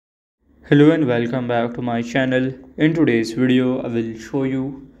Hello and welcome back to my channel. In today's video, I will show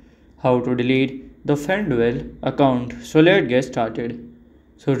you how to delete the Fanduel account. So let's get started.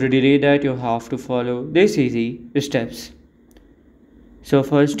 So to delete that, you have to follow these easy steps. So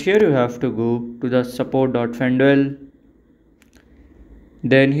first here you have to go to the support.fanduel.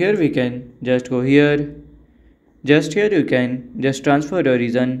 Then here we can just go here. Just here you can just transfer your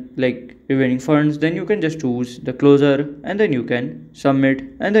reason like remaining funds, then you can just choose the closer and then you can submit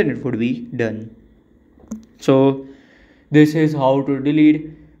and then it would be done. So this is how to delete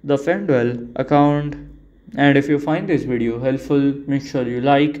the Fanduel account, and if you find this video helpful, make sure you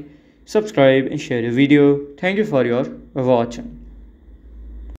like, subscribe and share the video. Thank you for your watching.